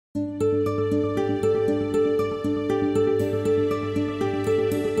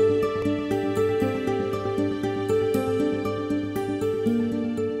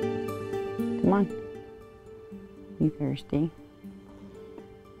thirsty.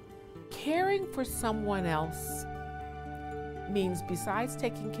 Caring for someone else means, besides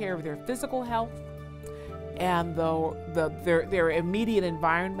taking care of their physical health and their immediate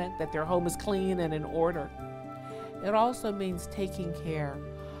environment, that their home is clean and in order, it also means taking care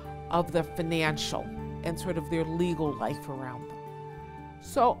of the financial and sort of their legal life around them.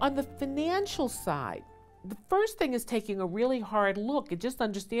 So on the financial side, the first thing is taking a really hard look at just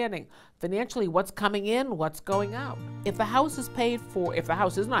understanding financially what's coming in, what's going out. If the house is paid for, if the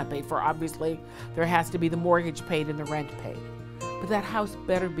house is not paid for, obviously there has to be the mortgage paid and the rent paid. But that house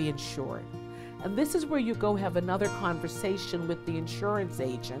better be insured. And this is where you go have another conversation with the insurance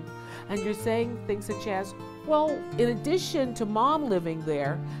agent, and you're saying things such as, well, in addition to mom living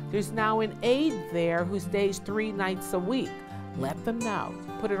there, there's now an aide there who stays 3 nights a week. Let them know.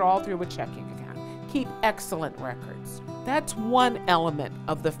 Put it all through a checking account. Keep excellent records. That's one element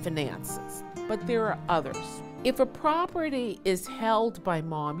of the finances, but there are others. If a property is held by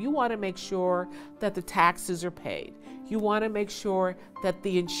mom, you want to make sure that the taxes are paid. You want to make sure that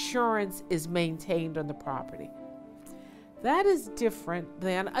the insurance is maintained on the property. That is different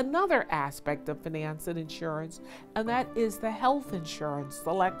than another aspect of finance and insurance, and that is the health insurance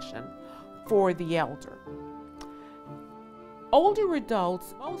selection for the elder. Older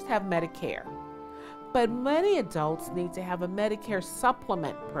adults most have Medicare, but many adults need to have a Medicare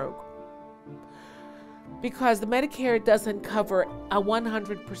supplement program because the Medicare doesn't cover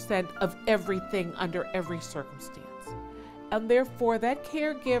 100% of everything under every circumstance. And therefore, that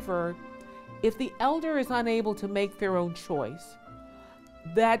caregiver, if the elder is unable to make their own choice,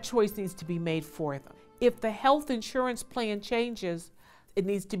 that choice needs to be made for them. If the health insurance plan changes, it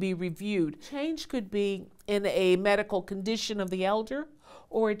needs to be reviewed. Change could be in a medical condition of the elder,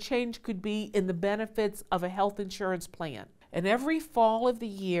 or a change could be in the benefits of a health insurance plan. And every fall of the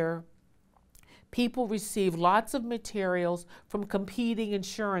year, people receive lots of materials from competing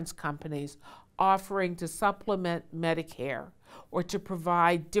insurance companies offering to supplement Medicare or to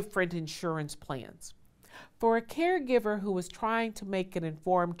provide different insurance plans. For a caregiver who is trying to make an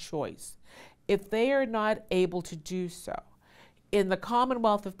informed choice, if they are not able to do so, in the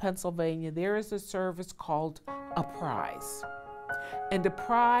Commonwealth of Pennsylvania, there is a service called a prize. And a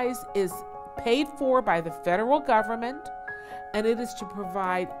prize is paid for by the federal government, and it is to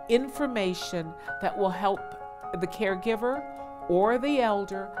provide information that will help the caregiver or the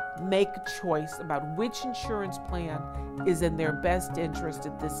elder make a choice about which insurance plan is in their best interest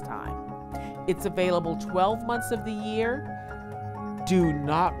at this time. It's available 12 months of the year. Do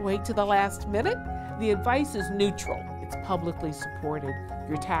not wait to the last minute. The advice is neutral. It's publicly supported.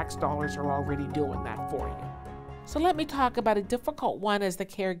 Your tax dollars are already doing that for you. So let me talk about a difficult one as the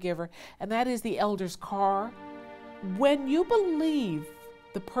caregiver, and that is the elder's car. When you believe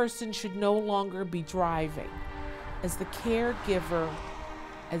the person should no longer be driving, as the caregiver,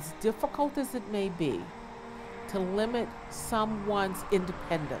 as difficult as it may be, to limit someone's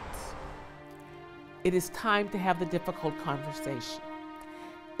independence, it is time to have the difficult conversation.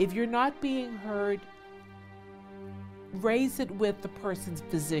 If you're not being heard, raise it with the person's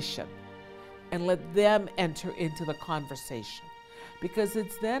physician and let them enter into the conversation, because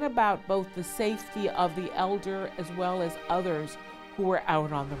it's then about both the safety of the elder as well as others who are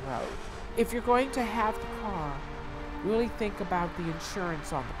out on the road. If you're going to have the car, really think about the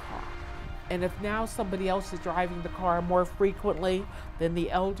insurance on the car. And if now somebody else is driving the car more frequently than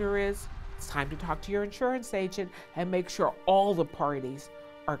the elder is, it's time to talk to your insurance agent and make sure all the parties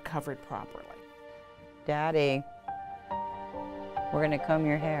are covered properly. Daddy, we're gonna comb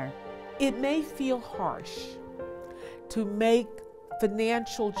your hair. It may feel harsh to make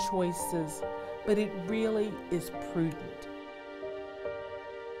financial choices, but it really is prudent.